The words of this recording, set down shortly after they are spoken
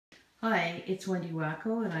Hi, it's Wendy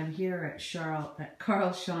Wacko, and I'm here at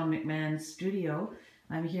Carl Sean McMahon's studio.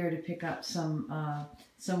 I'm here to pick up some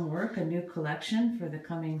work, a new collection for the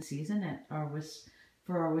coming season at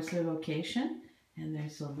for our Whistler location. And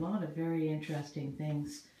there's a lot of very interesting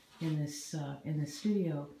things in this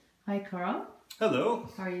studio. Hi, Carl. Hello.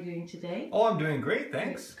 How are you doing today? Oh, I'm doing great,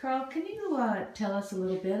 thanks. Carl, can you tell us a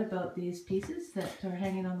little bit about these pieces that are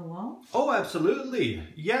hanging on the wall? Oh, absolutely.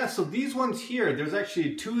 Yeah, so these ones here, there's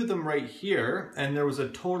actually two of them right here, and there was a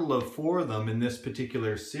total of 4 of them in this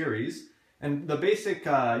particular series. And the basic,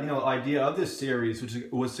 idea of this series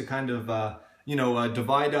was to kind of,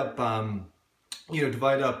 divide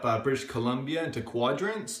up British Columbia into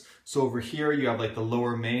quadrants. So over here you have like the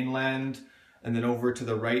lower mainland, and then over to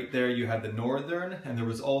the right there you have the northern, and there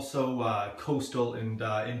was also coastal and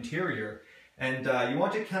interior. And you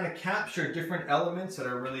want to kind of capture different elements that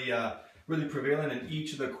are really prevalent in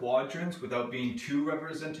each of the quadrants without being too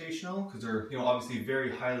representational, because they're obviously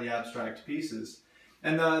very highly abstract pieces.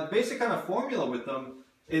 And the basic kind of formula with them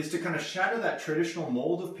is to kind of shatter that traditional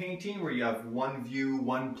mold of painting where you have one view,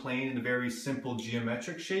 one plane in a very simple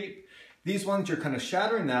geometric shape. These ones, you're kind of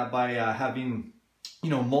shattering that by having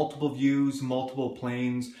multiple views, multiple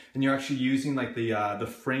planes, and you're actually using like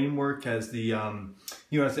the framework as the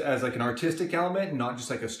as like an artistic element and not just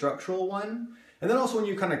like a structural one. And then also when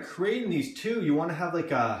you're kind of creating these two, you want to have like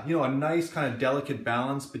a a nice kind of delicate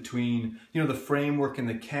balance between the framework and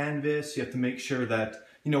the canvas. You have to make sure that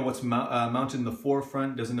what's mounted in the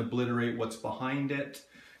forefront doesn't obliterate what's behind it.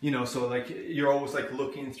 So like you're always like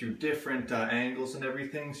looking through different angles and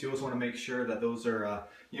everything. So you always want to make sure that those are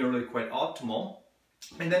really quite optimal.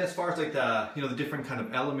 And then as far as like the different kind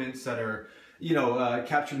of elements that are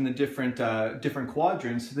captured in the different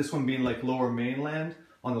quadrants, this one being like lower mainland,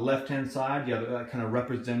 on the left hand side you have a kind of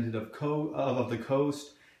representative of the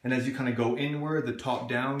coast, and as you kind of go inward, the top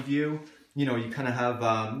down view, you kind of have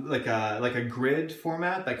like a grid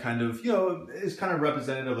format that kind of is kind of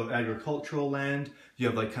representative of agricultural land. You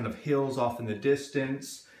have like kind of hills off in the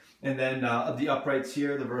distance, and then the uprights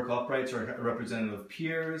here, the vertical uprights, are representative of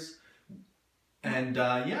piers. And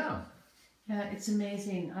yeah, it's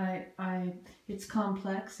amazing. It's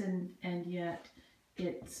complex and yet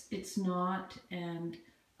it's not. And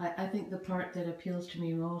I think the part that appeals to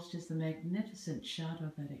me most is the magnificent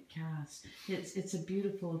shadow that it casts. It's a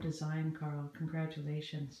beautiful design, Carl.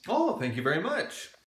 Congratulations. Oh, thank you very much.